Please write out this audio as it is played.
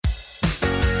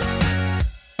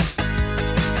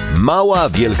Mała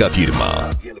Wielka Firma.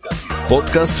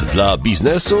 Podcast dla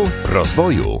biznesu,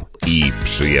 rozwoju i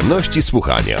przyjemności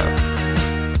słuchania.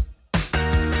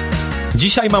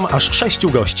 Dzisiaj mam aż 6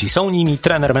 gości. Są nimi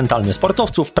trener mentalny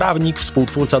sportowców, prawnik,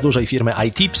 współtwórca dużej firmy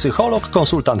IT, psycholog,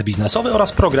 konsultant biznesowy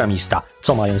oraz programista.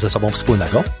 Co mają ze sobą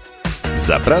wspólnego?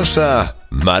 Zaprasza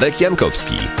Marek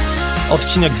Jankowski.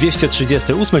 Odcinek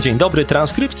 238. Dzień dobry.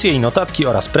 Transkrypcje i notatki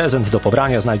oraz prezent do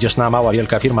pobrania znajdziesz na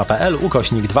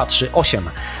maławielkafirma.pl/238.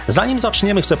 Zanim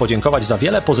zaczniemy, chcę podziękować za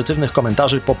wiele pozytywnych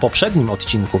komentarzy po poprzednim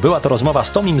odcinku. Była to rozmowa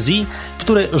z Tomim Z,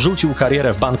 który rzucił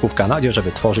karierę w banku w Kanadzie,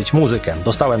 żeby tworzyć muzykę.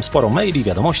 Dostałem sporo maili,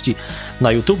 wiadomości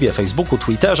na YouTubie, Facebooku,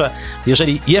 Twitterze.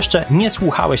 Jeżeli jeszcze nie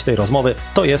słuchałeś tej rozmowy,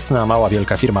 to jest na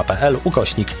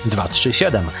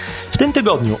maławielkafirma.pl/237. W tym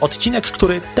tygodniu odcinek,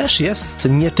 który też jest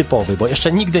nietypowy, bo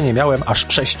jeszcze nigdy nie miałem aż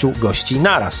 6 gości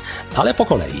naraz, ale po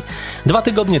kolei. 2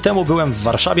 tygodnie temu byłem w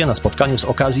Warszawie na spotkaniu z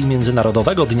okazji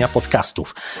Międzynarodowego Dnia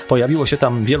Podcastów. Pojawiło się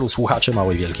tam wielu słuchaczy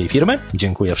Małej Wielkiej Firmy.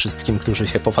 Dziękuję wszystkim, którzy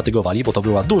się pofatygowali, bo to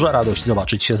była duża radość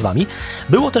zobaczyć się z wami.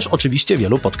 Było też oczywiście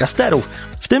wielu podcasterów,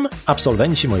 w tym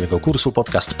absolwenci mojego kursu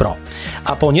PodcastPro.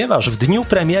 A ponieważ w dniu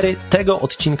premiery tego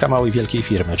odcinka Małej Wielkiej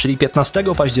Firmy, czyli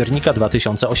 15 października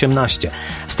 2018,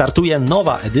 startuje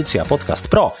nowa edycja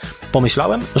PodcastPro,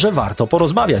 pomyślałem, że warto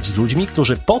porozmawiać z ludźmi,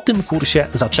 którzy po tym kursie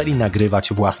zaczęli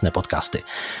nagrywać własne podcasty.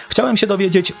 Chciałem się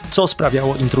dowiedzieć, co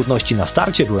sprawiało im trudności na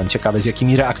starcie. Byłem ciekawy, z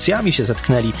jakimi reakcjami się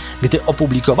zetknęli, gdy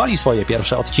opublikowali swoje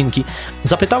pierwsze odcinki.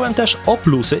 Zapytałem też o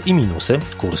plusy i minusy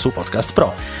kursu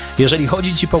PodcastPro. Jeżeli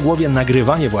chodzi ci po głowie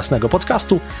nagrywanie własnego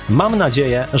podcastu, mam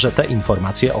nadzieję, że te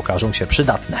informacje okażą się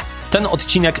przydatne. Ten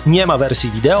odcinek nie ma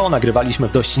wersji wideo, nagrywaliśmy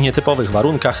w dość nietypowych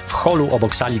warunkach w holu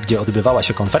obok sali, gdzie odbywała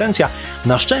się konferencja.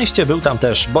 Na szczęście był tam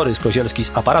też Borys Kozielski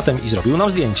z aparatem i zrobił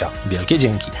nam zdjęcia. Wielkie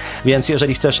dzięki. Więc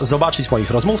jeżeli chcesz zobaczyć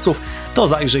moich rozmówców, to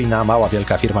zajrzyj na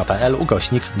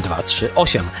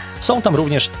maławielkafirma.pl/238. Są tam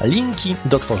również linki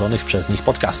do tworzonych przez nich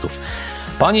podcastów.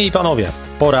 Panie i panowie,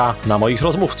 pora na moich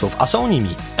rozmówców, a są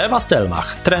nimi Ewa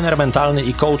Stelmach, trener mentalny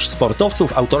i coach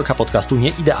sportowców, autorka podcastu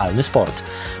Nieidealny Sport.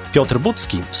 Piotr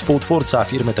Budzki, współtwórca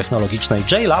firmy technologicznej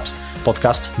J-Labs,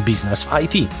 podcast Biznes w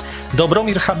IT.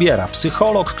 Dobromir Habiera,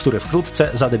 psycholog, który wkrótce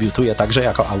zadebiutuje także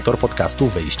jako autor podcastu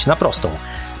Wyjść na prostą.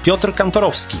 Piotr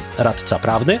Kantorowski, radca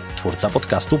prawny, twórca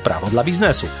podcastu Prawo dla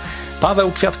biznesu.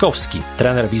 Paweł Kwiatkowski,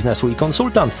 trener biznesu i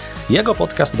konsultant. Jego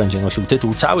podcast będzie nosił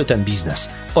tytuł Cały ten biznes.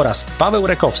 Oraz Paweł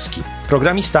Rekowski,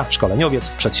 programista, szkoleniowiec,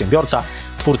 przedsiębiorca,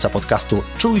 twórca podcastu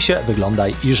Czuj się,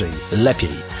 wyglądaj i żyj lepiej.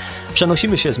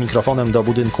 Przenosimy się z mikrofonem do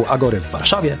budynku Agory w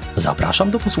Warszawie.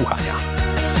 Zapraszam do posłuchania.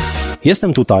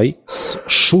 Jestem tutaj z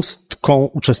 6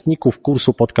 uczestników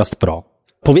kursu PodcastPro.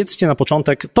 Powiedzcie na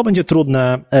początek, to będzie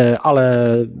trudne,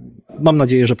 ale mam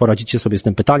nadzieję, że poradzicie sobie z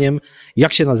tym pytaniem.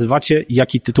 Jak się nazywacie i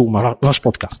jaki tytuł ma wasz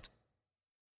podcast?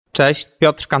 Cześć,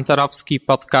 Piotr Kantorowski,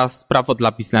 podcast Prawo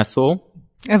dla biznesu.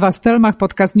 Ewa Stelmach,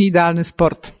 podcast Nieidealny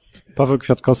Sport. Paweł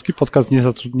Kwiatkowski, podcast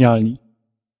Niezatrudnialni.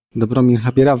 Dobromir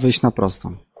Habiera, Wyjść na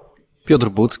prostą. Piotr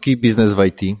Budzki, biznes w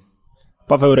IT.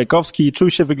 Paweł Rekowski,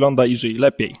 Czuj się, wyglądaj i żyj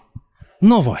lepiej.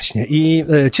 No właśnie i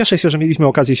cieszę się, że mieliśmy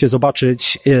okazję się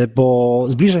zobaczyć, bo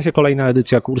zbliża się kolejna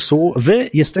edycja kursu. Wy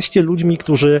jesteście ludźmi,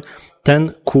 którzy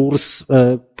ten kurs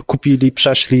kupili,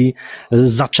 przeszli,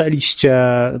 zaczęliście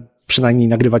przynajmniej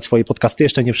nagrywać swoje podcasty.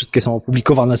 Jeszcze nie wszystkie są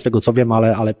opublikowane z tego co wiem,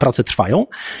 ale prace trwają.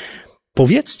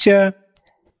 Powiedzcie,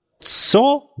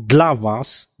 co dla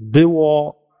was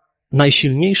było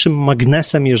najsilniejszym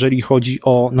magnesem, jeżeli chodzi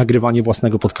o nagrywanie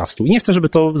własnego podcastu. I nie chcę, żeby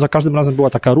to za każdym razem była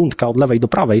taka rundka od lewej do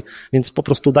prawej, więc po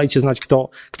prostu dajcie znać,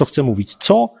 kto chce mówić.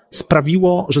 Co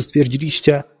sprawiło, że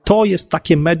stwierdziliście, to jest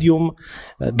takie medium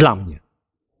dla mnie?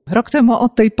 Rok temu o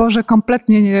tej porze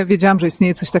kompletnie nie wiedziałam, że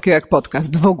istnieje coś takiego jak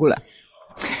podcast w ogóle.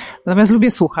 Natomiast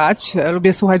lubię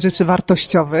słuchać rzeczy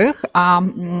wartościowych, a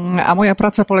moja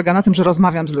praca polega na tym, że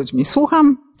rozmawiam z ludźmi.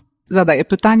 Słucham, zadaję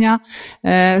pytania,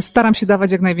 staram się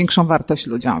dawać jak największą wartość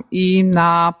ludziom. I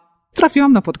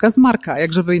trafiłam na podcast Marka,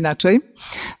 jak żeby inaczej,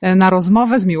 na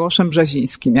rozmowę z Miłoszem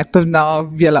Brzezińskim. Jak pewno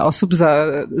wiele osób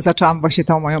zaczęłam właśnie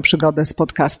tą moją przygodę z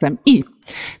podcastem. I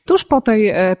tuż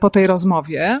po tej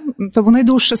rozmowie, to był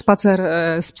najdłuższy spacer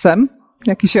z psem,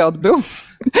 jaki się odbył.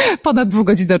 Ponad 2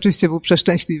 godziny oczywiście był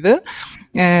przeszczęśliwy.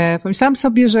 Pomyślałam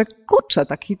sobie, że kurczę,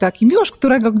 taki Miłosz,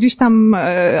 którego gdzieś tam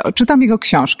czytam jego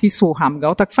książki, słucham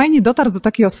go, tak fajnie dotarł do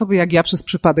takiej osoby jak ja przez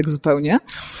przypadek zupełnie,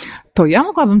 to ja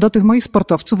mogłabym do tych moich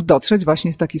sportowców dotrzeć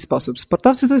właśnie w taki sposób.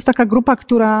 Sportowcy to jest taka grupa,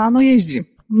 która jeździ.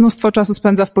 Mnóstwo czasu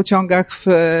spędza w pociągach,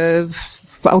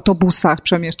 w autobusach,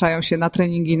 przemieszczają się na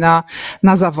treningi,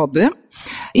 na zawody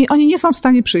i oni nie są w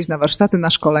stanie przyjść na warsztaty, na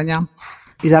szkolenia.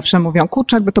 I zawsze mówią,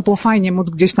 kurczę, jakby to było fajnie móc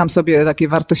gdzieś tam sobie takie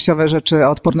wartościowe rzeczy o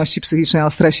odporności psychicznej, o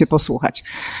stresie posłuchać.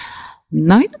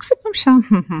 No i tak sobie pomyślałam,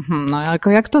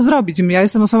 no jak to zrobić? Ja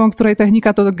jestem osobą, której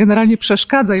technika to generalnie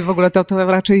przeszkadza i w ogóle to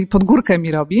raczej pod górkę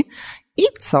mi robi. I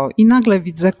co? I nagle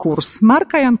widzę kurs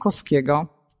Marka Jankowskiego.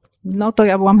 No to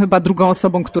ja byłam chyba drugą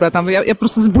osobą, która tam, ja po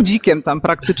prostu z budzikiem tam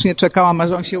praktycznie czekałam,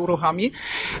 aż on się uruchomi,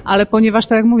 ale ponieważ,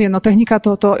 tak jak mówię, no technika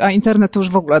a internet to już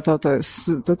w ogóle to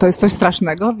jest coś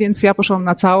strasznego, więc ja poszłam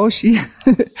na całość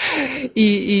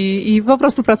i po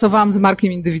prostu pracowałam z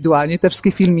Markiem indywidualnie, te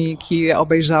wszystkie filmiki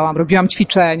obejrzałam, robiłam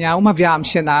ćwiczenia, umawiałam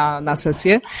się na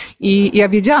sesję i ja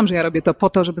wiedziałam, że ja robię to po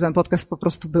to, żeby ten podcast po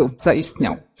prostu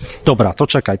zaistniał. Dobra, to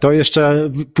czekaj, to jeszcze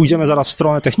pójdziemy zaraz w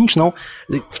stronę techniczną.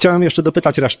 Chciałem jeszcze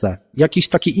dopytać resztę. Jakiś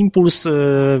taki impuls,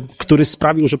 który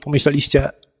sprawił, że pomyśleliście,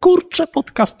 kurczę,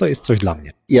 podcast to jest coś dla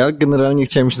mnie. Ja generalnie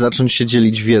chciałem zacząć się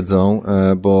dzielić wiedzą,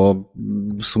 bo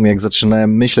w sumie jak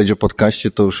zaczynałem myśleć o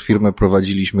podcaście, to już firmę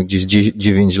prowadziliśmy gdzieś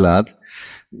 9 lat.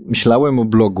 Myślałem o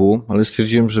blogu, ale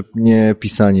stwierdziłem, że nie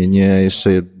pisanie, nie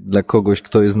jeszcze dla kogoś,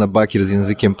 kto jest na bakier z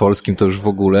językiem polskim, to już w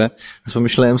ogóle. Więc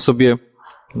pomyślałem sobie,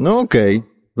 no okej,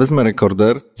 wezmę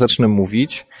rekorder, zacznę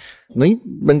mówić. No i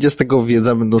będzie z tego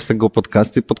wiedza, będą z tego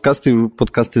podcasty.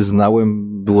 Podcasty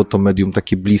znałem, było to medium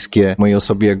takie bliskie mojej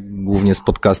osobie, jak głównie z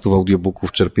podcastów,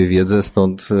 audiobooków czerpię wiedzę,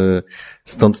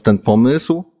 stąd ten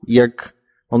pomysł. Jak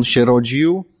on się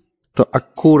rodził, to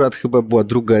akurat chyba była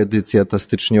druga edycja, ta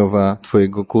styczniowa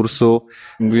twojego kursu.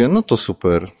 Mówię, no to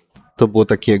super. To było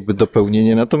takie jakby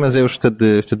dopełnienie, natomiast ja już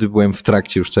wtedy byłem w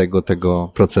trakcie już całego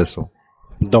tego procesu.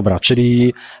 Dobra,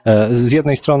 czyli z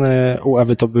jednej strony u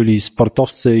Ewy to byli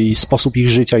sportowcy i sposób ich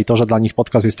życia i to, że dla nich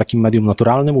podcast jest takim medium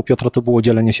naturalnym, u Piotra to było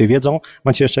dzielenie się wiedzą.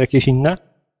 Macie jeszcze jakieś inne?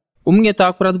 U mnie to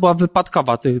akurat była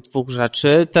wypadkowa tych dwóch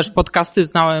rzeczy. Też podcasty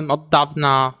znałem od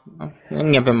dawna,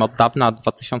 od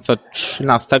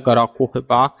 2013 roku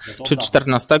chyba, czy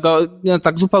 2014.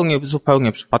 Tak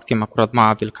zupełnie przypadkiem akurat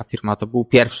Mała Wielka Firma to był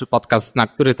pierwszy podcast, na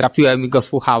który trafiłem i go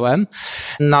słuchałem.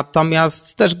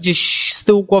 Natomiast też gdzieś z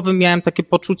tyłu głowy miałem takie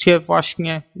poczucie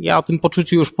właśnie, ja o tym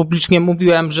poczuciu już publicznie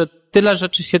mówiłem, że tyle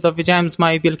rzeczy się dowiedziałem z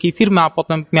Małej Wielkiej Firmy, a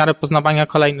potem w miarę poznawania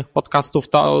kolejnych podcastów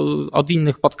to od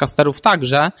innych podcasterów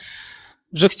także,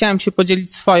 że chciałem się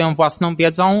podzielić swoją własną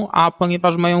wiedzą, a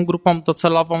ponieważ moją grupą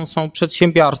docelową są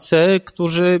przedsiębiorcy,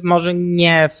 którzy może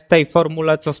nie w tej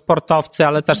formule co sportowcy,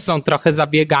 ale też są trochę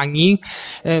zabiegani,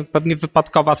 pewnie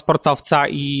wypadkowa sportowca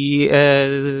i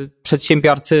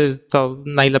przedsiębiorcy to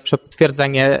najlepsze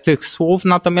potwierdzenie tych słów,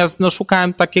 natomiast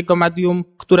szukałem takiego medium,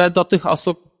 które do tych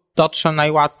osób dotrze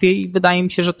najłatwiej i wydaje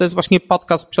mi się, że to jest właśnie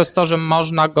podcast przez to, że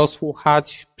można go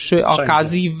słuchać przy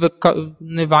okazji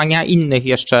wykonywania innych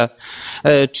jeszcze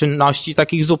czynności,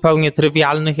 takich zupełnie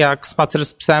trywialnych jak spacer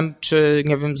z psem, czy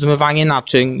zmywanie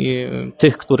naczyń,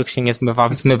 tych, których się nie zmywa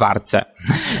w zmywarce.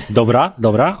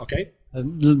 Dobra, okej.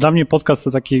 Dla mnie podcast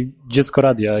to takie dziecko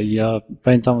radia i ja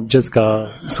pamiętam od dziecka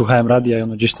słuchałem radia i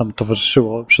ono gdzieś tam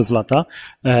towarzyszyło przez lata.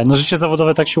 No życie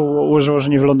zawodowe tak się ułożyło, że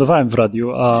nie wylądowałem w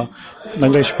radiu, a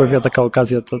nagle jak się pojawiła taka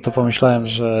okazja, to pomyślałem,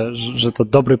 że to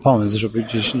dobry pomysł, żeby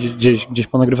gdzieś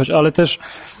ponagrywać, ale też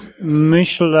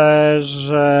myślę,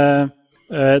 że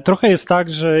trochę jest tak,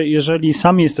 że jeżeli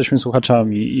sami jesteśmy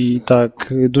słuchaczami i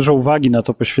tak dużo uwagi na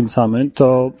to poświęcamy,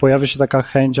 to pojawia się taka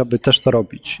chęć, aby też to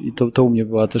robić. I to u mnie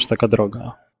była też taka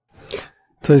droga.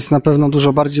 To jest na pewno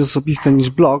dużo bardziej osobiste niż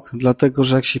blog, dlatego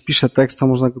że jak się pisze tekst, to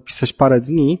można go pisać parę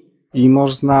dni i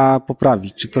można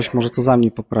poprawić, czy ktoś może to za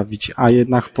mnie poprawić, a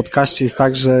jednak w podcaście jest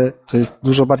tak, że to jest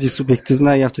dużo bardziej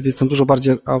subiektywne, ja wtedy jestem dużo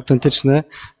bardziej autentyczny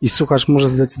i słuchacz może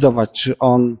zdecydować, czy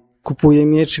on kupuje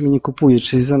mnie, czy mnie nie kupuje,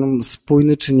 czy jest ze mną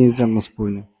spójny, czy nie jest ze mną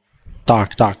spójny.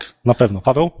 Tak, na pewno.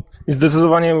 Paweł?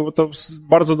 Zdecydowanie to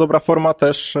bardzo dobra forma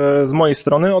też z mojej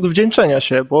strony odwdzięczenia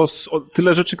się, bo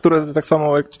tyle rzeczy, które tak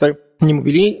samo jak tutaj nie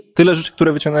mówili, tyle rzeczy,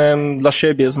 które wyciągnąłem dla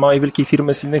siebie z Małej Wielkiej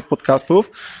Firmy, z innych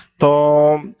podcastów,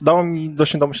 to dało mi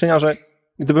dość do myślenia, że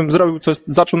gdybym zrobił coś,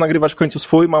 zaczął nagrywać w końcu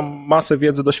swój, mam masę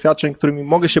wiedzy, doświadczeń, którymi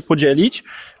mogę się podzielić,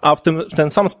 a w ten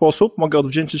sam sposób mogę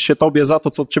odwdzięczyć się tobie za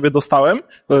to, co od ciebie dostałem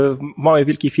w Małej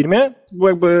Wielkiej Firmie, bo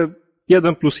jakby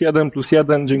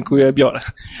 1+1+1, dziękuję, biorę.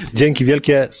 Dzięki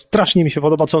wielkie. Strasznie mi się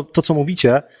podoba to, co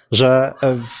mówicie, że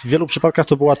w wielu przypadkach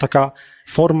to była taka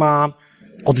forma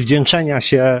odwdzięczenia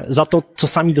się za to, co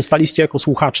sami dostaliście jako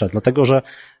słuchacze, dlatego że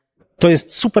to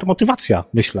jest super motywacja,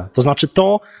 myślę. To znaczy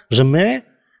to, że my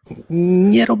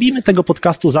nie robimy tego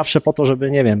podcastu zawsze po to,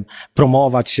 żeby,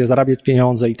 promować się, zarabiać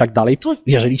pieniądze i tak dalej. To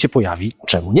jeżeli się pojawi,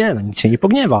 czemu nie? Nic się nie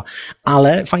pogniewa.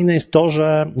 Ale fajne jest to,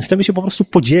 że chcemy się po prostu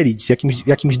podzielić z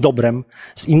jakimś dobrem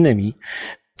z innymi.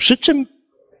 Przy czym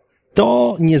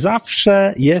to nie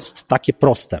zawsze jest takie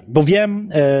proste, bo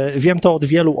wiem to od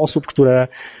wielu osób, które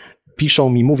piszą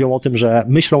mi, mówią o tym, że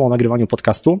myślą o nagrywaniu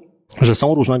podcastu, że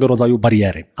są różnego rodzaju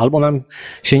bariery. Albo nam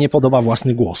się nie podoba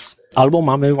własny głos, albo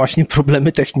mamy właśnie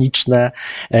problemy techniczne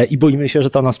i boimy się, że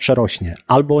to nas przerośnie,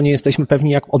 albo nie jesteśmy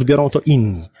pewni, jak odbiorą to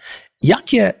inni.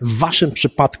 Jakie w waszym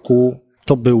przypadku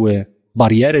to były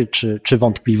bariery czy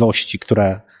wątpliwości,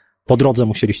 które po drodze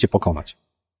musieliście pokonać?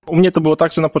 U mnie to było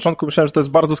tak, że na początku myślałem, że to jest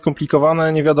bardzo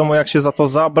skomplikowane, nie wiadomo jak się za to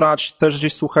zabrać, też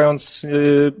gdzieś słuchając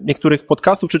niektórych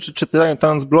podcastów, czy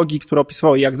czytając blogi, które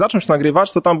opisywały jak zacząć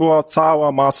nagrywać, to tam była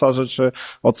cała masa rzeczy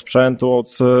od sprzętu,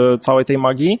 od całej tej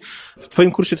magii. W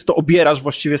twoim kursie ty to obierasz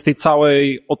właściwie z tej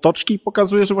całej otoczki i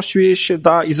pokazujesz, że właściwie się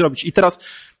da i zrobić. I teraz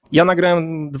ja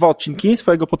nagrałem 2 odcinki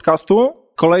swojego podcastu,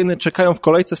 kolejne czekają w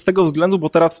kolejce z tego względu, bo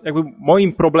teraz jakby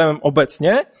moim problemem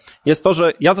obecnie jest to,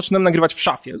 że ja zaczynam nagrywać w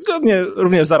szafie, zgodnie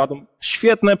również z zaradą.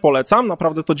 Świetne, polecam,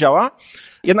 naprawdę to działa.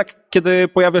 Jednak kiedy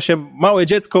pojawia się małe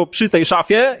dziecko przy tej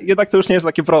szafie, jednak to już nie jest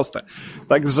takie proste.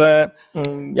 Także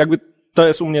jakby to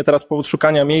jest u mnie teraz powód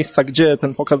szukania miejsca, gdzie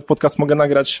ten podcast mogę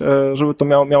nagrać, żeby to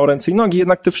miało ręce i nogi.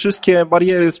 Jednak te wszystkie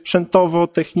bariery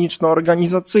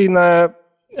sprzętowo-techniczno-organizacyjne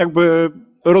jakby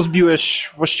rozbiłeś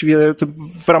właściwie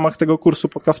w ramach tego kursu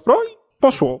PodcastPro i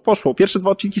poszło. Pierwsze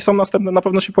 2 odcinki są, następne na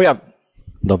pewno się pojawią.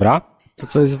 Dobra. To,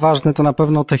 co jest ważne, to na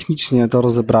pewno technicznie to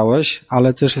rozebrałeś,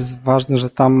 ale też jest ważne, że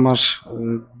tam masz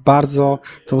bardzo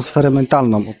tą sferę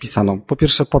mentalną opisaną. Po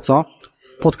pierwsze, po co?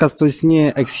 Podcast to jest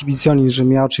nie ekshibicjonizm, że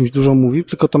ja o czymś dużo mówił,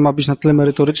 tylko to ma być na tyle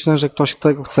merytoryczne, że ktoś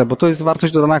tego chce, bo to jest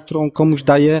wartość dodana, którą komuś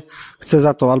daje, chce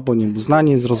za to albo nie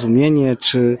uznanie, zrozumienie,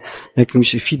 czy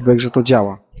jakiś feedback, że to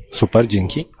działa. Super,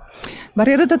 dzięki.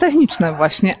 Bariery te techniczne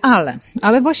właśnie,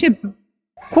 ale właśnie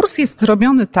kurs jest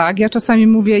zrobiony tak, ja czasami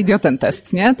mówię idioten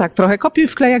test, nie? Tak trochę kopiuj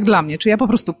wklej jak dla mnie, czyli ja po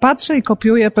prostu patrzę i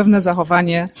kopiuję pewne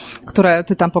zachowanie, które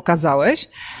ty tam pokazałeś,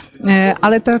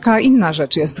 ale taka inna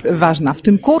rzecz jest ważna. W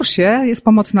tym kursie jest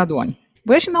pomoc na dłoń.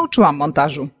 Bo ja się nauczyłam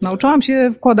montażu, nauczyłam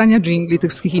się wkładania dżingli, tych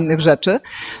wszystkich innych rzeczy,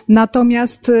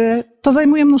 natomiast to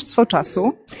zajmuje mnóstwo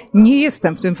czasu. Nie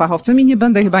jestem w tym fachowcem i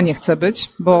nie chcę być,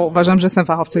 bo uważam, że jestem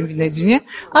fachowcem w innej dziedzinie,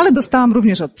 ale dostałam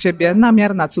również od ciebie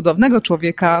namiar na cudownego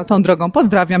człowieka. Tą drogą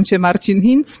pozdrawiam cię, Marcin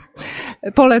Hinz.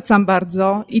 Polecam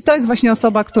bardzo. I to jest właśnie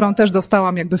osoba, którą też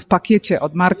dostałam jakby w pakiecie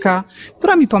od Marka,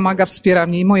 która mi pomaga, wspiera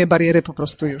mnie i moje bariery po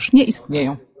prostu już nie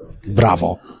istnieją.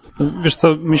 Brawo. Wiesz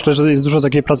co, myślę, że jest dużo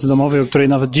takiej pracy domowej, o której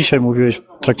nawet dzisiaj mówiłeś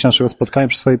w trakcie naszego spotkania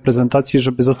przy swojej prezentacji,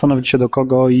 żeby zastanowić się do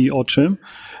kogo i o czym,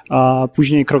 a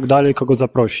później krok dalej, kogo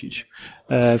zaprosić.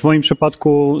 W moim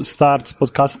przypadku start z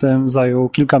podcastem zajął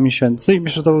kilka miesięcy i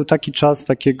myślę, że to był taki czas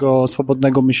takiego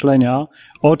swobodnego myślenia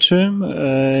o czym,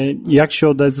 jak się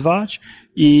odezwać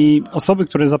i osoby,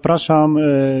 które zapraszam,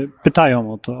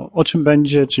 pytają o to, o czym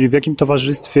będzie, czyli w jakim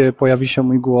towarzystwie pojawi się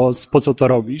mój głos, po co to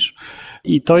robisz.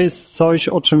 I to jest coś,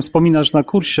 o czym wspominasz na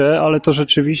kursie, ale to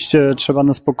rzeczywiście trzeba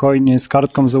na spokojnie z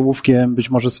kartką, z ołówkiem być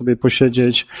może sobie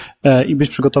posiedzieć i być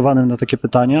przygotowanym na takie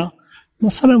pytania. No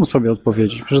samemu sobie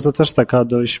odpowiedzieć, że to też taka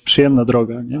dość przyjemna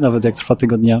droga, nie? Nawet jak trwa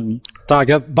tygodniami. Tak,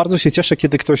 ja bardzo się cieszę,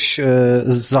 kiedy ktoś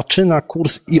zaczyna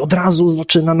kurs i od razu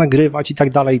zaczyna nagrywać i tak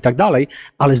dalej,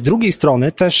 ale z drugiej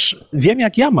strony też wiem,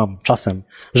 jak ja mam czasem,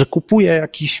 że kupuję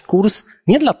jakiś kurs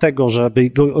nie dlatego, żeby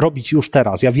go robić już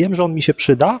teraz. Ja wiem, że on mi się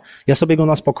przyda, ja sobie go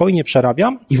na spokojnie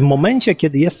przerabiam i w momencie,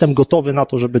 kiedy jestem gotowy na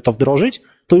to, żeby to wdrożyć,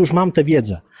 to już mam tę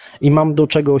wiedzę i mam do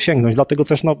czego sięgnąć. Dlatego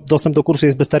też dostęp do kursu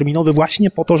jest bezterminowy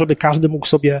właśnie po to, żeby każdy mógł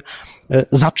sobie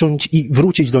zacząć i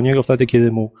wrócić do niego wtedy,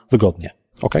 kiedy mu wygodnie.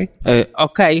 Okej?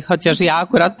 Okej, chociaż ja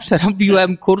akurat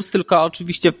przerobiłem kurs, tylko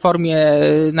oczywiście w formie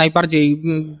najbardziej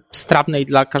strawnej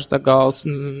dla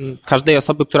każdej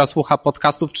osoby, która słucha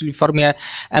podcastów, czyli w formie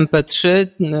MP3.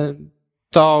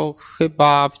 To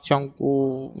chyba w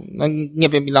ciągu, nie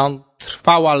wiem ile on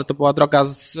trwał, ale to była droga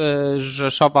z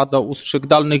Rzeszowa do Ustrzyk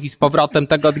Dolnych i z powrotem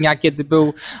tego dnia, kiedy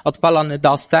był odpalony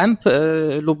dostęp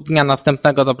lub dnia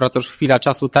następnego, dobra, to już chwilę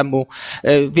czasu temu.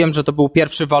 Wiem, że to był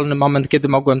pierwszy wolny moment, kiedy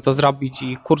mogłem to zrobić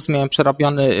i kurs miałem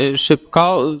przerobiony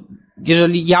szybko.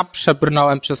 Jeżeli ja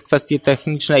przebrnąłem przez kwestie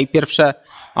techniczne i pierwsze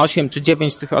 8 czy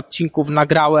 9 tych odcinków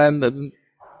nagrałem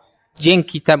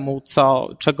dzięki temu,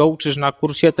 czego uczysz na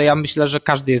kursie, to ja myślę, że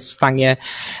każdy jest w stanie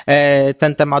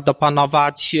ten temat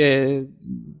opanować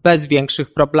bez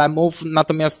większych problemów.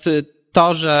 Natomiast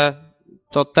to, że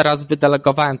to teraz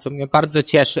wydelegowałem, co mnie bardzo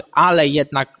cieszy, ale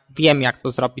jednak wiem, jak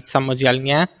to zrobić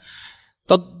samodzielnie,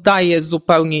 to daje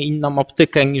zupełnie inną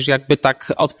optykę niż jakby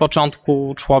tak od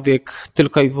początku człowiek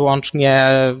tylko i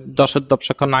wyłącznie doszedł do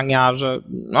przekonania, że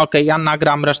okej, ja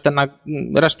nagram,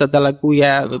 resztę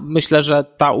deleguję. Myślę, że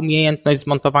ta umiejętność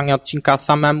zmontowania odcinka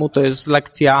samemu to jest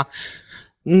lekcja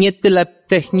nie tyle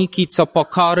techniki, co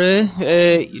pokory,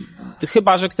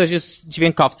 chyba że ktoś jest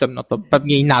dźwiękowcem, no to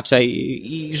pewnie inaczej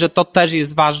i że to też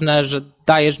jest ważne, że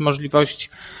dajesz możliwość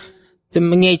tym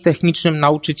mniej technicznym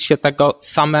nauczyć się tego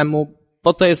samemu,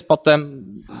 bo to jest potem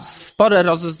spore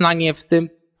rozeznanie w tym,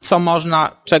 co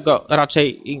można, czego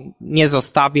raczej nie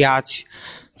zostawiać,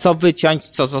 co wyciąć,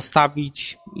 co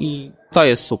zostawić i to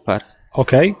jest super.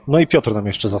 Okej. No i Piotr nam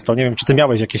jeszcze został. Nie wiem, czy ty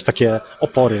miałeś jakieś takie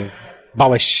opory?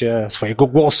 Bałeś się swojego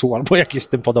głosu albo jakieś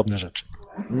tym podobne rzeczy?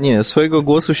 Nie, swojego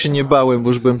głosu się nie bałem, bo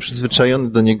już byłem przyzwyczajony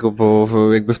do niego, bo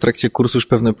jakby w trakcie kursu już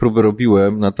pewne próby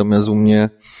robiłem, natomiast u mnie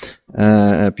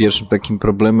pierwszym takim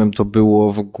problemem to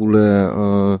było w ogóle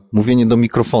mówienie do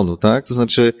mikrofonu, tak? To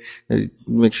znaczy,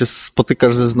 jak się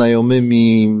spotykasz ze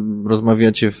znajomymi,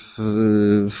 rozmawiacie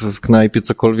w knajpie,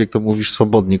 cokolwiek, to mówisz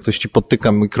swobodnie. Ktoś ci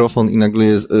podtyka mikrofon i nagle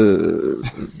jest...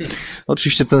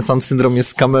 Oczywiście ten sam syndrom jest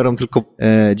z kamerą, tylko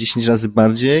 10 razy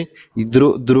bardziej. I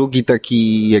drugi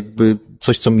taki jakby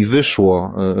coś, co mi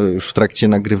wyszło już w trakcie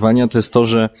nagrywania, to jest to,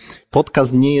 że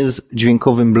podcast nie jest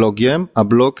dźwiękowym blogiem, a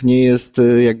blog nie jest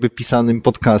jakby pisanym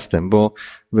podcastem, bo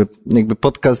jakby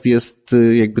podcast jest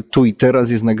jakby tu i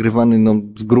teraz, jest nagrywany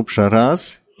z grubsza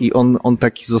raz i on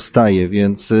taki zostaje,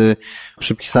 więc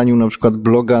przy pisaniu na przykład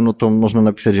bloga, no to można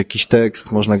napisać jakiś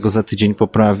tekst, można go za tydzień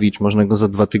poprawić, można go za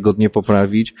 2 tygodnie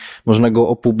poprawić, można go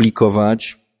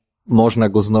opublikować, można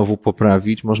go znowu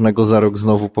poprawić, można go za rok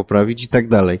znowu poprawić i tak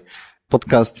dalej.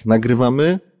 Podcast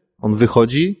nagrywamy, on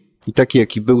wychodzi i taki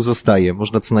jaki był zostaje.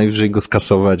 Można co najwyżej go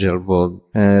skasować albo...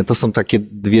 To są takie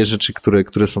 2 rzeczy,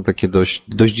 które są takie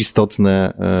dość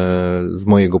istotne z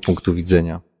mojego punktu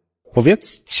widzenia.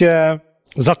 Powiedzcie,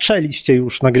 zaczęliście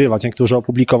już nagrywać, niektórzy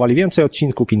opublikowali więcej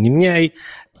odcinków, inni mniej.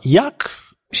 Jak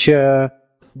się...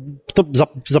 To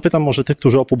zapytam może tych,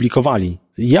 którzy opublikowali.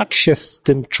 Jak się z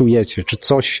tym czujecie? Czy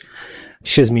coś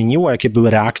się zmieniło? Jakie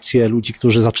były reakcje ludzi,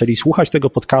 którzy zaczęli słuchać tego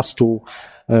podcastu?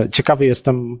 Ciekawy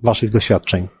jestem waszych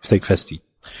doświadczeń w tej kwestii.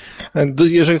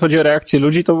 Jeżeli chodzi o reakcje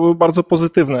ludzi, to były bardzo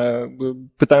pozytywne.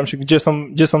 Pytałem się,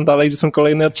 gdzie są dalej, gdzie są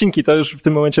kolejne odcinki, to już w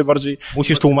tym momencie bardziej...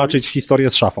 Musisz tłumaczyć historię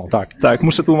z szafą, tak. Tak,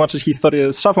 muszę tłumaczyć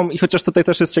historię z szafą i chociaż tutaj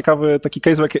też jest ciekawy taki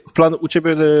case, jak u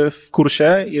ciebie w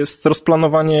kursie jest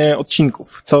rozplanowanie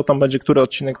odcinków, co tam będzie, który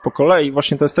odcinek po kolei.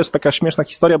 Właśnie to jest też taka śmieszna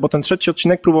historia, bo ten 3.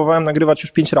 odcinek próbowałem nagrywać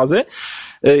już 5 razy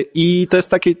i to jest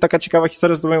taka ciekawa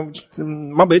historia, że to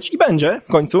ma być i będzie w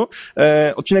końcu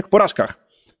odcinek o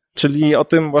porażkach. Czyli o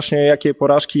tym właśnie, jakie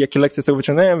porażki, jakie lekcje z tego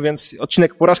wyciągnąłem, więc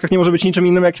odcinek o porażkach nie może być niczym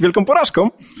innym jak wielką porażką,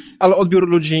 ale odbiór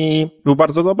ludzi był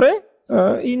bardzo dobry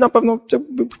i na pewno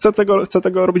chcę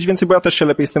tego robić więcej, bo ja też się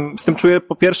lepiej z tym czuję.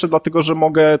 Po pierwsze dlatego, że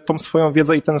mogę tą swoją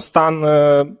wiedzę i ten stan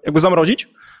jakby zamrozić.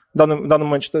 W danym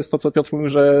momencie to jest to, co Piotr mówił,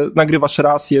 że nagrywasz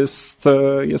raz,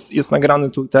 jest nagrany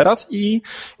tu i teraz i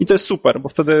to jest super, bo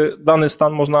wtedy dany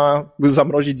stan można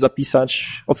zamrozić, zapisać,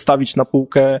 odstawić na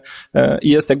półkę i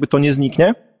jest jakby to nie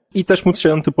zniknie. I też móc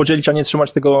się tym podzielić, a nie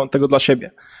trzymać tego dla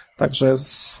siebie. Także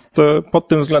pod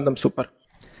tym względem super.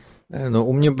 No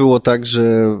u mnie było tak,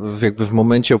 że jakby w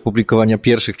momencie opublikowania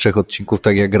pierwszych 3 odcinków,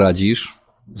 tak jak radzisz,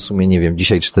 w sumie nie wiem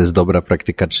dzisiaj, czy to jest dobra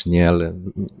praktyka, czy nie, ale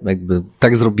jakby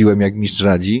tak zrobiłem, jak mistrz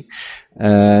radzi,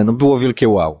 no było wielkie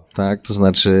wow, tak?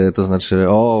 To znaczy,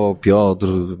 o, Piotr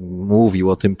mówił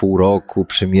o tym pół roku,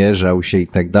 przymierzał się i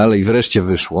tak dalej, i wreszcie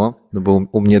wyszło, no bo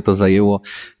u mnie to zajęło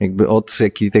jakby od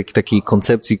takiej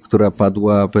koncepcji, która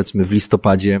padła powiedzmy w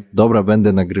listopadzie, dobra,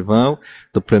 będę nagrywał,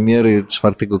 do premiery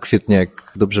 4 kwietnia,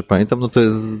 jak dobrze pamiętam, no to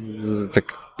jest tak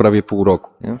prawie pół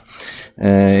roku, nie?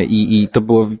 I to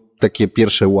było takie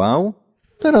pierwsze wow.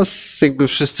 Teraz jakby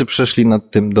wszyscy przeszli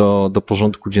nad tym do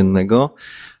porządku dziennego.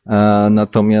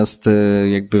 Natomiast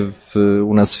jakby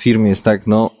u nas w firmie jest tak,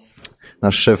 no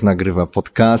nasz szef nagrywa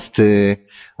podcasty,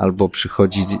 albo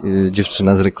przychodzi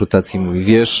dziewczyna z rekrutacji i mówi,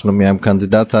 wiesz, no miałem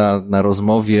kandydata na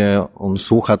rozmowie, on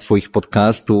słucha twoich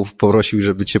podcastów, prosił,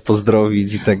 żeby cię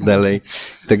pozdrowić i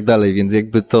tak dalej, więc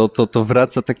jakby to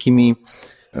wraca takimi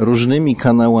różnymi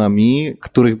kanałami,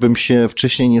 których bym się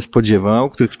wcześniej nie spodziewał,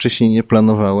 których wcześniej nie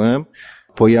planowałem.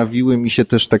 Pojawiły mi się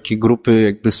też takie grupy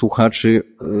jakby słuchaczy,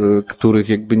 których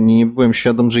jakby nie byłem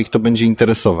świadom, że ich to będzie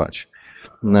interesować.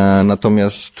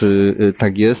 Natomiast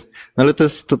tak jest. No ale to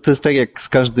jest tak jak z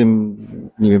każdym,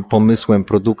 nie wiem, pomysłem,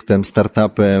 produktem,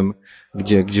 startupem,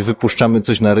 gdzie wypuszczamy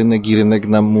coś na rynek i rynek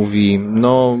nam mówi,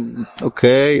 no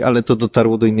okej, ale to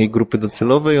dotarło do innej grupy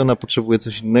docelowej, ona potrzebuje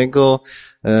coś innego,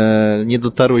 nie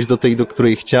dotarłeś do tej, do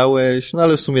której chciałeś, no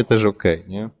ale w sumie też okej,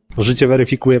 nie? Życie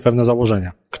weryfikuje pewne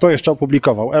założenia. Kto jeszcze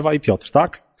opublikował? Ewa i Piotr,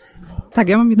 tak? Tak,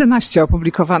 ja mam 11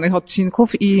 opublikowanych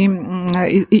odcinków i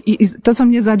to, co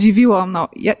mnie zadziwiło, no,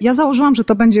 ja założyłam, że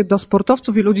to będzie do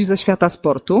sportowców i ludzi ze świata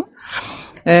sportu,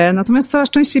 Natomiast coraz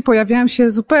częściej pojawiają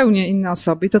się zupełnie inne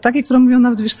osoby i to takie, które mówią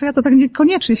nawet, wiesz co, ja to tak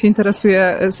niekoniecznie się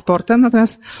interesuję sportem,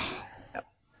 natomiast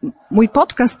mój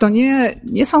podcast to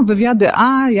nie są wywiady,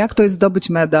 jak to jest zdobyć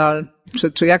medal,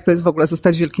 czy jak to jest w ogóle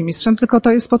zostać wielkim mistrzem, tylko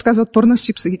to jest podcast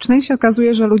odporności psychicznej i się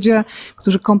okazuje, że ludzie,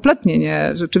 którzy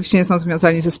kompletnie rzeczywiście nie są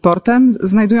związani ze sportem,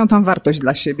 znajdują tam wartość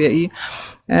dla siebie i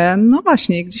no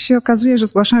właśnie, gdzieś się okazuje, że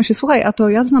zgłaszają się, słuchaj, a to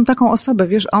ja znam taką osobę,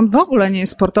 wiesz, on w ogóle nie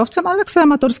jest sportowcem, ale tak sobie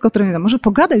amatorsko trenuje, może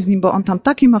pogadaj z nim, bo on tam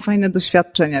takie ma fajne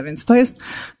doświadczenia, więc to jest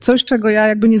coś, czego ja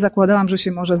jakby nie zakładałam, że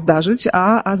się może zdarzyć,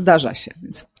 a zdarza się,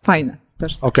 więc fajne.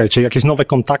 Okej, czyli jakieś nowe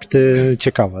kontakty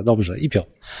ciekawe, dobrze. I Piotr?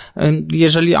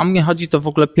 Jeżeli o mnie chodzi, to w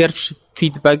ogóle pierwszy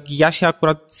feedback, ja się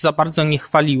akurat za bardzo nie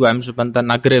chwaliłem, że będę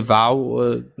nagrywał.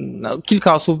 No,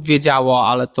 kilka osób wiedziało,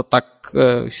 ale to tak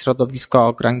środowisko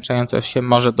ograniczające się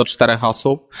może do 4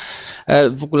 osób.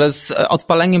 W ogóle z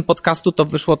odpaleniem podcastu to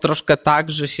wyszło troszkę tak,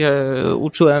 że się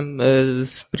uczyłem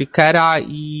Spreakera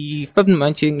i w pewnym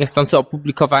momencie niechcący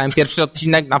opublikowałem pierwszy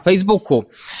odcinek na Facebooku.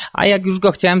 A jak już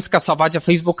go chciałem skasować, a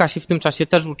Facebooka się w tym czasie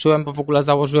też uczyłem, bo w ogóle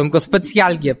założyłem go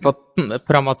specjalnie pod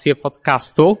promocję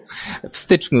podcastu w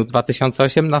styczniu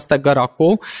 2018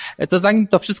 roku, to zanim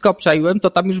to wszystko obczaiłem, to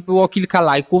tam już było kilka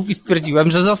lajków i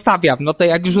stwierdziłem, że zostawiam. No to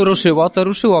jak już ruszyło, to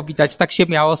ruszyło, widać, tak się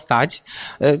miało stać.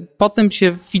 Potem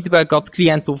się feedback od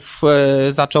klientów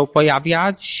zaczął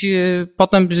pojawiać,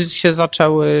 potem się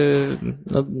zaczęły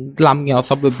dla mnie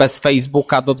osoby bez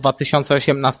Facebooka do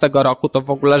 2018 roku, to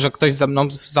w ogóle, że ktoś ze mną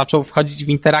zaczął wchodzić w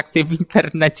interakcje w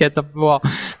internecie, to było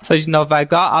coś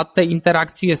nowego, a tej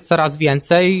interakcji jest coraz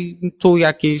więcej. Tu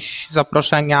jakieś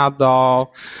zaproszenia do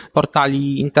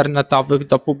portali internetowych,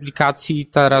 do publikacji,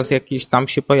 teraz jakieś tam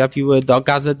się pojawiły do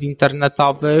gazet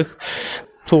internetowych.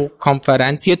 Tu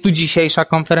konferencje, tu dzisiejsza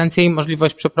konferencja i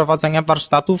możliwość przeprowadzenia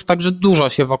warsztatów, także dużo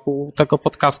się wokół tego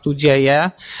podcastu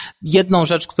dzieje. Jedną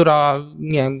rzecz, która,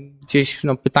 nie wiem, gdzieś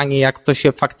pytanie, jak to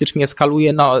się faktycznie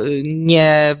skaluje,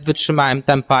 nie wytrzymałem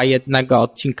tempa jednego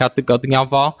odcinka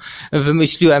tygodniowo,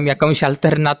 wymyśliłem jakąś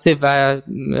alternatywę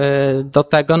do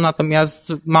tego,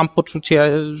 natomiast mam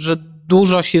poczucie, że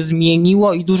dużo się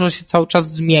zmieniło i dużo się cały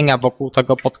czas zmienia wokół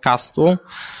tego podcastu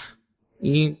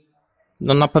i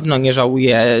na pewno nie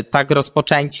żałuję tak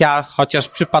rozpoczęcia, chociaż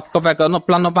przypadkowego,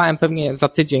 planowałem pewnie za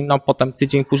tydzień, potem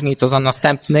tydzień później to za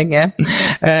następny, nie?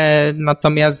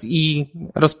 Natomiast i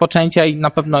rozpoczęcia i na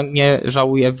pewno nie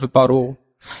żałuję wyboru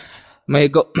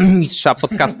mojego mistrza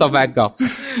podcastowego.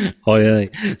 Ojej.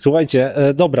 Słuchajcie,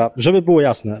 dobra, żeby było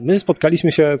jasne, my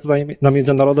spotkaliśmy się tutaj na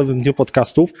Międzynarodowym Dniu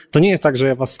Podcastów. To nie jest tak, że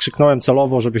ja was skrzyknąłem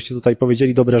celowo, żebyście tutaj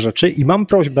powiedzieli dobre rzeczy i mam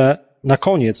prośbę na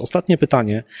koniec, ostatnie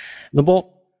pytanie,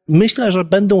 bo myślę, że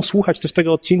będą słuchać też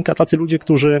tego odcinka tacy ludzie,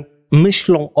 którzy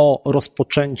myślą o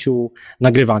rozpoczęciu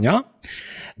nagrywania,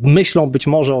 myślą być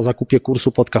może o zakupie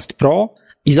kursu PodcastPro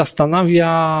i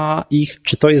zastanawia ich,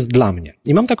 czy to jest dla mnie.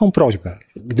 I mam taką prośbę,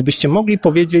 gdybyście mogli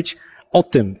powiedzieć o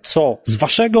tym, co z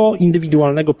waszego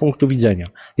indywidualnego punktu widzenia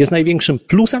jest największym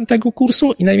plusem tego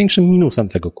kursu i największym minusem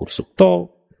tego kursu.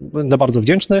 To będę bardzo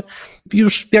wdzięczny.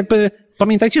 Już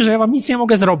pamiętajcie, że ja wam nic nie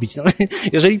mogę zrobić.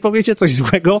 Jeżeli powiecie coś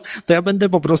złego, to ja będę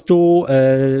po prostu,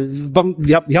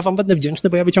 ja wam będę wdzięczny,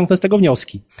 bo ja wyciągnę z tego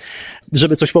wnioski,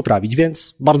 żeby coś poprawić,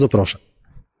 więc bardzo proszę.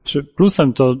 Czy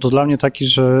plusem to dla mnie taki,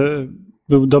 że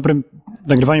był dobrym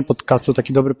nagrywanie podcastu,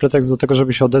 taki dobry pretekst do tego,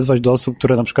 żeby się odezwać do osób,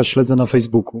 które na przykład śledzę na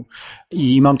Facebooku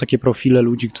i mam takie profile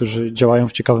ludzi, którzy działają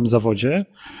w ciekawym zawodzie.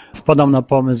 Wpadam na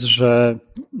pomysł, że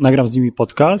nagram z nimi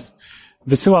podcast,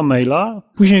 wysyłam maila,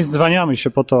 później zdzwaniamy się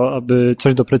po to, aby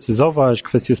coś doprecyzować,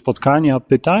 kwestie spotkania,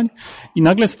 pytań i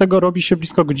nagle z tego robi się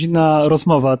blisko godzinna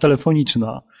rozmowa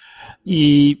telefoniczna.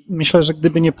 I myślę, że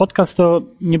gdyby nie podcast, to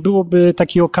nie byłoby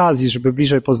takiej okazji, żeby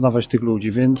bliżej poznawać tych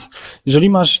ludzi, więc jeżeli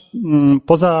masz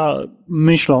poza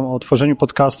myślą o tworzeniu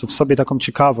podcastu w sobie taką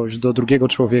ciekawość do drugiego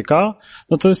człowieka,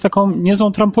 no to jest taką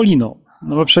niezłą trampoliną.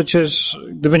 No bo przecież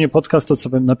gdyby nie podcast, to co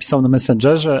bym napisał na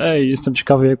Messengerze, jestem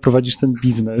ciekawy, jak prowadzisz ten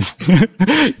biznes.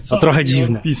 To trochę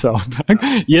dziwne. Pisał, tak?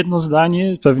 Jedno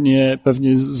zdanie,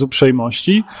 pewnie z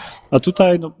uprzejmości, a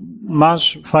tutaj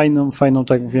masz fajną, tak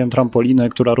jak mówiłem, trampolinę,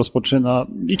 która rozpoczyna,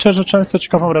 liczę, że często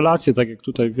ciekawą relację, tak jak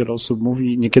tutaj wiele osób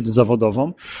mówi, niekiedy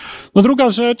zawodową. Druga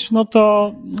rzecz,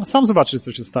 to sam zobaczysz,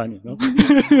 co się stanie.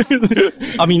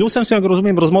 A minusem są, jak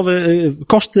rozumiem, rozmowy,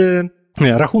 koszty,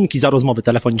 rachunki za rozmowy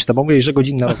telefoniczne, bo mówię, że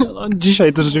godzinna rozmowa.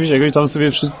 Dzisiaj to rzeczywiście jakoś tam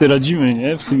sobie wszyscy radzimy,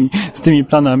 nie? Z tymi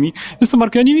planami. Wiesz co,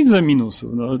 Marku, ja nie widzę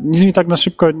minusu. Nic mi tak na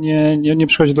szybko nie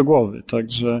przychodzi do głowy.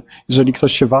 Także jeżeli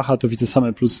ktoś się waha, to widzę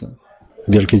same plusy.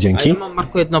 Wielkie dzięki. A ja mam,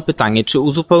 Marku, jedno pytanie. Czy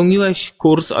uzupełniłeś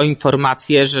kurs o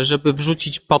informację, że żeby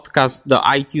wrzucić podcast do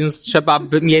iTunes, trzeba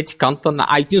by mieć konto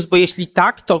na iTunes? Bo jeśli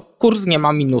tak, to kurs nie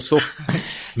ma minusów.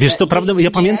 Wiesz co, prawda,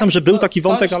 ja pamiętam, że był taki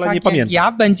wątek, ale nie pamiętam.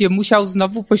 Ja będzie musiał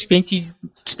znowu poświęcić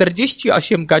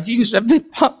 48 godzin, żeby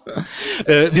to...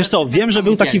 Wiesz co, wiem, że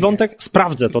był taki wątek,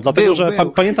 sprawdzę to, dlatego że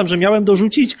pamiętam, że miałem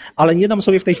dorzucić, ale nie dam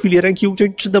sobie w tej chwili ręki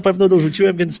uciąć, czy na pewno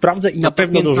dorzuciłem, więc sprawdzę i na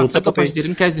pewno dorzucę. Do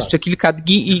października jest jeszcze kilka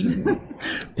dni i...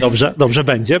 Dobrze,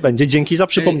 będzie. Dzięki za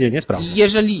przypomnienie, sprawdzę.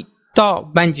 Jeżeli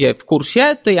to będzie w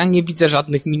kursie, to ja nie widzę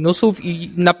żadnych minusów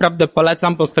i naprawdę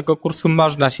polecam, bo z tego kursu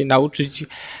można się nauczyć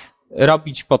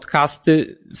robić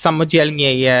podcasty,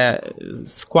 samodzielnie je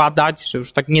składać, że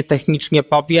już tak nietechnicznie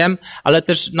powiem, ale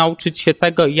też nauczyć się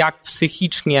tego, jak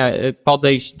psychicznie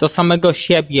podejść do samego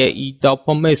siebie i do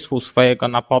pomysłu swojego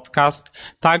na podcast,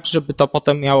 tak żeby to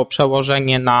potem miało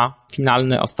przełożenie na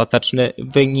finalny, ostateczny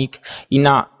wynik i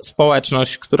na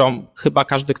społeczność, którą chyba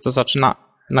każdy, kto zaczyna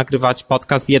nagrywać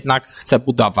podcast, jednak chce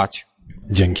budować.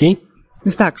 Dzięki.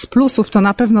 Więc tak, z plusów to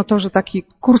na pewno to, że taki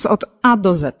kurs od A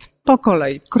do Z, po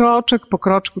kolei, kroczek po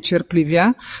kroczku,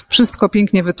 cierpliwie, wszystko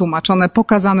pięknie wytłumaczone,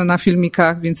 pokazane na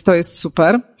filmikach, więc to jest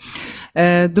super.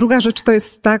 Druga rzecz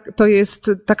to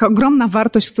jest taka ogromna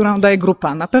wartość, którą daje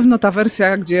grupa. Na pewno ta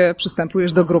wersja, gdzie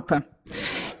przystępujesz do grupy.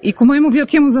 I ku mojemu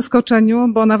wielkiemu zaskoczeniu,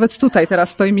 bo nawet tutaj teraz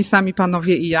stoimy sami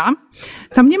panowie i ja,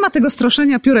 tam nie ma tego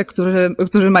stroszenia piórek,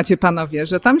 który macie panowie,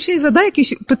 że tam się zadaje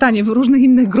jakieś pytanie w różnych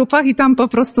innych grupach i tam po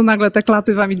prostu nagle te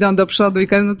klaty wam idą do przodu i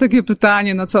no takie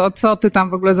pytanie, no co ty tam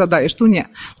w ogóle zadajesz? Tu nie.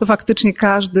 To faktycznie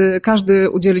każdy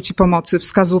udzieli ci pomocy,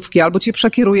 wskazówki albo cię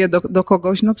przekieruje do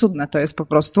kogoś, no cudne to jest po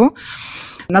prostu.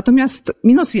 Natomiast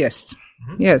minus jest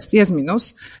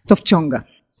minus, to wciąga.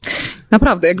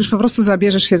 Naprawdę, jak już po prostu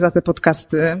zabierzesz się za te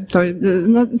podcasty, to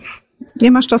no,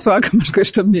 nie masz czasu, a masz go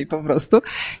jeszcze mniej po prostu.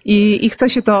 I chce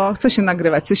się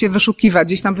nagrywać, chce się wyszukiwać.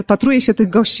 Gdzieś tam wypatruje się tych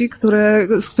gości,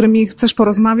 z którymi chcesz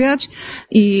porozmawiać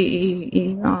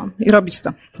i robić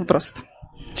to po prostu.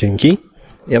 Dzięki.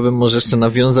 Ja bym może jeszcze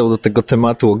nawiązał do tego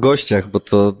tematu o gościach, bo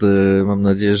to mam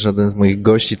nadzieję, że żaden z moich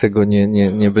gości tego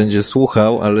nie będzie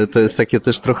słuchał, ale to jest takie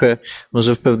też trochę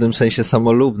może w pewnym sensie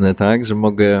samolubne, tak, że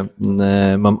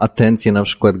mam atencję na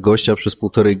przykład gościa przez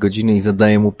 1,5 godziny i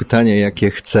zadaję mu pytania,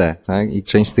 jakie chcę, tak, i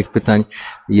część z tych pytań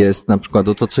jest na przykład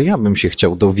o to, co ja bym się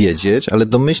chciał dowiedzieć, ale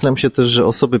domyślam się też, że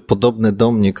osoby podobne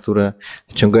do mnie, które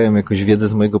wciągają jakąś wiedzę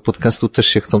z mojego podcastu, też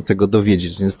się chcą tego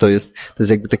dowiedzieć, więc to jest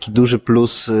jakby taki duży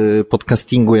plus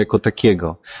podcastingu jako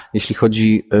takiego. Jeśli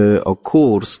chodzi o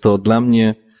kurs, to dla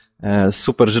mnie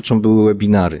super rzeczą były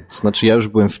webinary. To znaczy ja już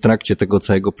byłem w trakcie tego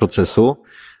całego procesu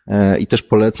i też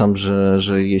polecam,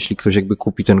 że jeśli ktoś jakby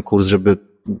kupi ten kurs, żeby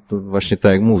właśnie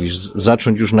tak jak mówisz,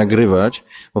 zacząć już nagrywać,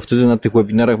 bo wtedy na tych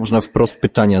webinarach można wprost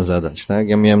pytania zadać, tak?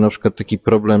 Ja miałem na przykład taki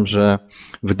problem, że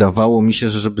wydawało mi się,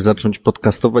 że żeby zacząć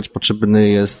podcastować, potrzebny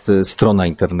jest strona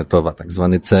internetowa, tak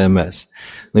zwany CMS.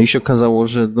 No i się okazało,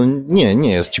 że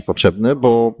nie jest ci potrzebny,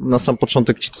 bo na sam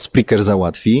początek ci to Spreaker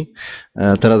załatwi.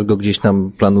 Teraz go gdzieś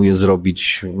tam planuję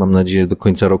zrobić, mam nadzieję do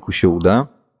końca roku się uda.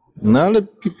 No ale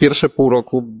pierwsze pół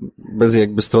roku bez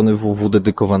jakby strony www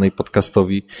dedykowanej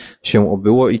podcastowi się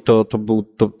obyło i to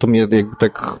mnie jakby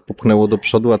tak popchnęło do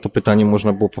przodu, a to pytanie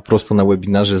można było po prostu na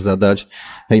webinarze zadać.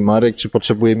 Hej Marek, czy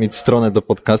potrzebuję mieć stronę do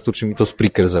podcastu, czy mi to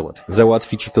Spreaker załatwi?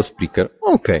 Załatwi ci to Spreaker.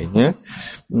 Okej, nie?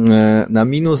 Na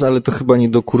minus, ale to chyba nie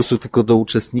do kursu, tylko do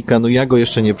uczestnika. No ja go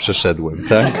jeszcze nie przeszedłem,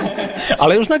 tak?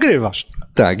 Ale już nagrywasz.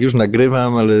 Tak, już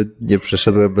nagrywam, ale nie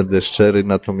przeszedłem, będę szczery,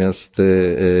 natomiast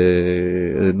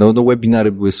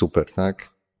webinary były super, tak?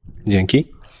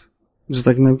 Dzięki. Że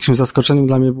takim największym zaskoczeniem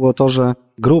dla mnie było to, że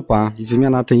grupa i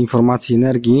wymiana tej informacji,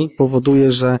 energii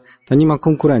powoduje, że to nie ma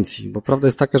konkurencji, bo prawda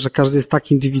jest taka, że każdy jest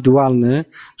tak indywidualny,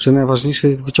 że najważniejsze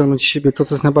jest wyciągnąć z siebie to,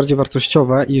 co jest najbardziej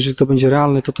wartościowe i jeżeli to będzie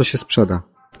realne, to się sprzeda.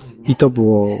 I to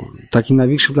było takim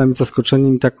największym dla mnie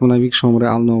zaskoczeniem i taką największą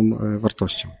realną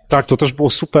wartością. Tak, to też było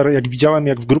super, jak widziałem,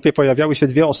 jak w grupie pojawiały się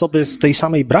 2 osoby z tej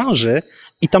samej branży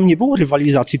i tam nie było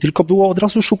rywalizacji, tylko było od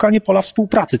razu szukanie pola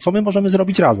współpracy. Co my możemy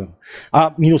zrobić razem?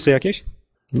 A minusy jakieś?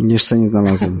 Jeszcze nie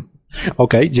znalazłem.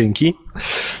 Okej, dzięki.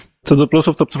 Co do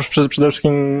plusów, to przede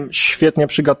wszystkim świetnie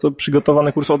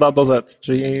przygotowany kurs od A do Z,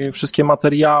 czyli wszystkie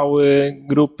materiały,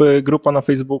 grupa na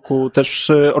Facebooku,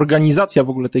 też organizacja w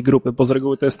ogóle tej grupy, bo z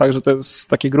reguły to jest tak, że to jest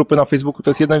takie grupy na Facebooku, to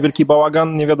jest jeden wielki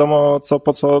bałagan, nie wiadomo co,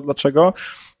 po co, dlaczego.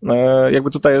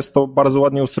 Jakby tutaj jest to bardzo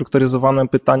ładnie ustrukturyzowane,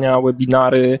 pytania,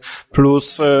 webinary,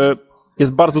 plus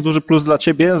jest bardzo duży plus dla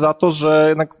ciebie za to, że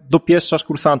jednak dopieszczasz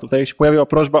kursantów. Tak jak się pojawiła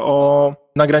prośba o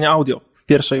nagranie audio.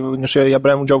 Ja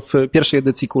brałem udział w pierwszej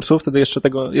edycji kursu, wtedy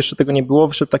jeszcze tego nie było,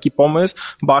 wyszedł taki pomysł,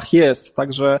 jest,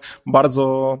 także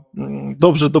bardzo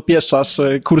dobrze dopieszczasz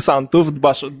kursantów,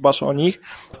 dbasz o nich,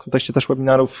 w kontekście też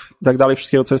webinarów i tak dalej,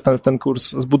 wszystkiego, co jest ten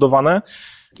kurs zbudowane.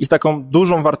 i taką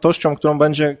dużą wartością, którą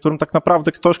tak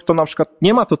naprawdę ktoś, kto na przykład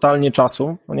nie ma totalnie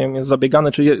czasu, no nie wiem, jest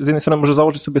zabiegany, czy z jednej strony może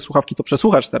założyć sobie słuchawki, to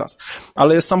przesłuchać teraz,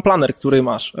 ale jest sam planer, który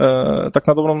masz. Tak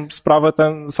na dobrą sprawę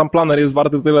ten sam planer jest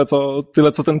warty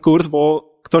tyle co ten kurs,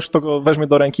 bo ktoś, kto go weźmie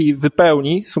do ręki i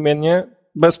wypełni sumiennie,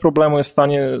 bez problemu jest w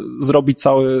stanie zrobić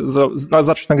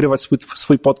zacząć nagrywać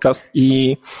swój podcast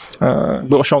i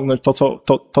by osiągnąć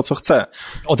to, co chce.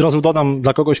 Od razu dodam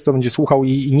dla kogoś, kto będzie słuchał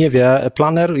i nie wie,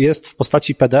 planer jest w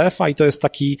postaci PDF-a i to jest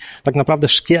taki tak naprawdę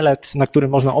szkielet, na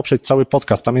którym można oprzeć cały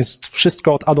podcast. Tam jest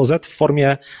wszystko od A do Z w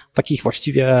formie takich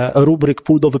właściwie rubryk,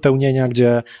 pól do wypełnienia,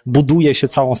 gdzie buduje się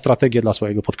całą strategię dla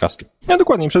swojego podcastu. Ja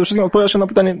dokładnie. Przede wszystkim odpowiada się na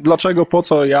pytanie dlaczego, po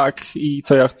co, jak i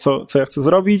co ja chcę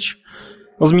zrobić.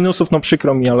 No z minusów, no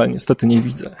przykro mi, ale niestety nie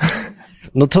widzę.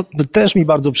 No to też mi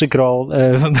bardzo przykro.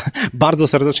 Bardzo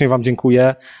serdecznie wam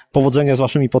dziękuję. Powodzenia z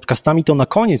waszymi podcastami. To na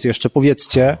koniec jeszcze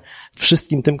powiedzcie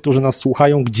wszystkim tym, którzy nas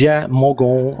słuchają, gdzie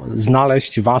mogą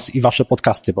znaleźć was i wasze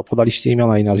podcasty, bo podaliście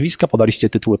imiona i nazwiska, podaliście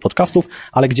tytuły podcastów,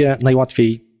 ale gdzie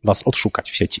najłatwiej was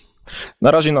odszukać w sieci?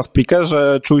 Na razie na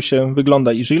Spreakerze, Czuj się,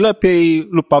 wygląda i żyj lepiej,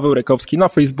 lub Paweł Rykowski na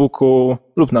Facebooku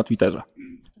lub na Twitterze.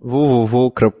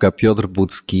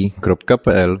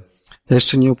 www.piotrbucki.pl. Ja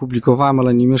jeszcze nie opublikowałem,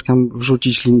 ale nie mieszkam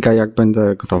wrzucić linka, jak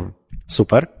będę gotowy.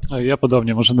 Super. Ja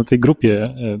podobnie, może na tej grupie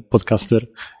podcaster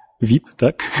VIP,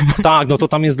 tak? Tak, no to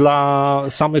tam jest dla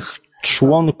samych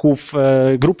członków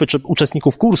grupy czy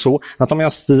uczestników kursu,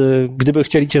 natomiast gdyby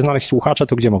chcieli cię znaleźć słuchacze,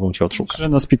 to gdzie mogą cię odszukać?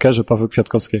 Na Spreakerze Paweł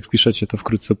Kwiatkowski, jak wpiszecie, to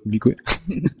wkrótce publikuję.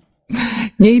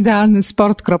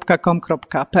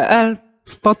 Nieidealnysport.com.pl,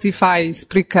 Spotify,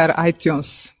 Spreaker,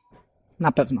 iTunes.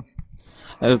 Na pewno.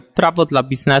 Prawo dla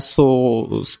biznesu,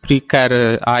 Spreaker,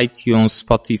 iTunes,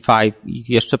 Spotify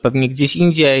i jeszcze pewnie gdzieś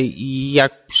indziej i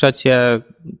jak wpiszecie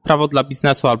Prawo dla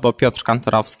biznesu albo Piotr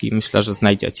Kantorowski, myślę, że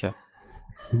znajdziecie.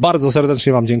 Bardzo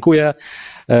serdecznie wam dziękuję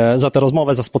za tę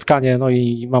rozmowę, za spotkanie, no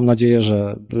i mam nadzieję,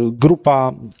 że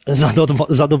grupa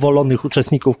zadowolonych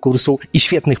uczestników kursu i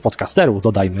świetnych podcasterów,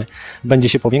 dodajmy, będzie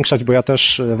się powiększać, bo ja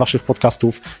też waszych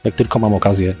podcastów, jak tylko mam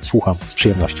okazję, słucham z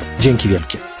przyjemnością. Dzięki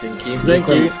wielkie.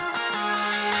 Dzięki.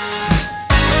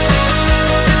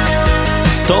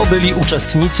 To byli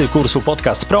uczestnicy kursu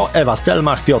PodcastPro: Ewa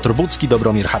Stelmach, Piotr Bucki,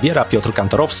 Dobromir Habiera, Piotr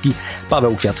Kantorowski,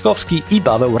 Paweł Kwiatkowski i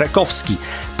Paweł Rekowski.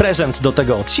 Prezent do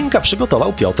tego odcinka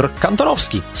przygotował Piotr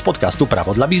Kantorowski z podcastu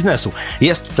Prawo dla biznesu.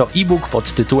 Jest to e-book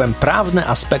pod tytułem Prawne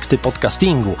aspekty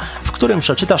podcastingu, w którym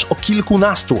przeczytasz o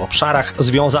kilkunastu obszarach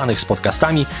związanych z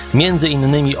podcastami, między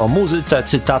innymi o muzyce,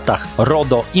 cytatach,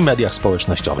 RODO i mediach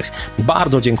społecznościowych.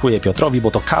 Bardzo dziękuję Piotrowi,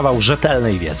 bo to kawał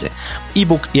rzetelnej wiedzy.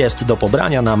 E-book jest do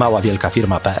pobrania na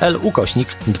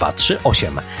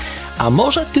maławielkafirma.pl/238. A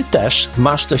może ty też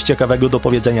masz coś ciekawego do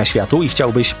powiedzenia światu i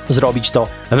chciałbyś zrobić to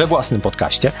we własnym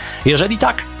podcaście? Jeżeli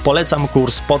tak, polecam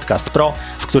kurs PodcastPro,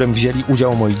 w którym wzięli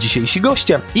udział moi dzisiejsi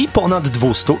goście i ponad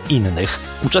 200 innych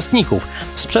uczestników.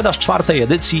 Sprzedaż 4.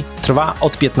 edycji trwa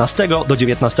od 15 do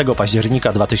 19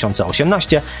 października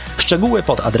 2018. Szczegóły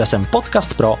pod adresem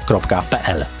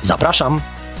podcastpro.pl. Zapraszam!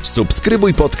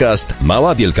 Subskrybuj podcast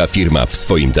Mała Wielka Firma w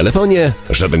swoim telefonie,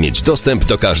 żeby mieć dostęp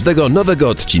do każdego nowego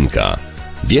odcinka.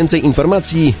 Więcej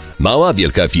informacji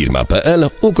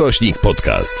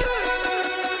maławielkafirma.pl/podcast.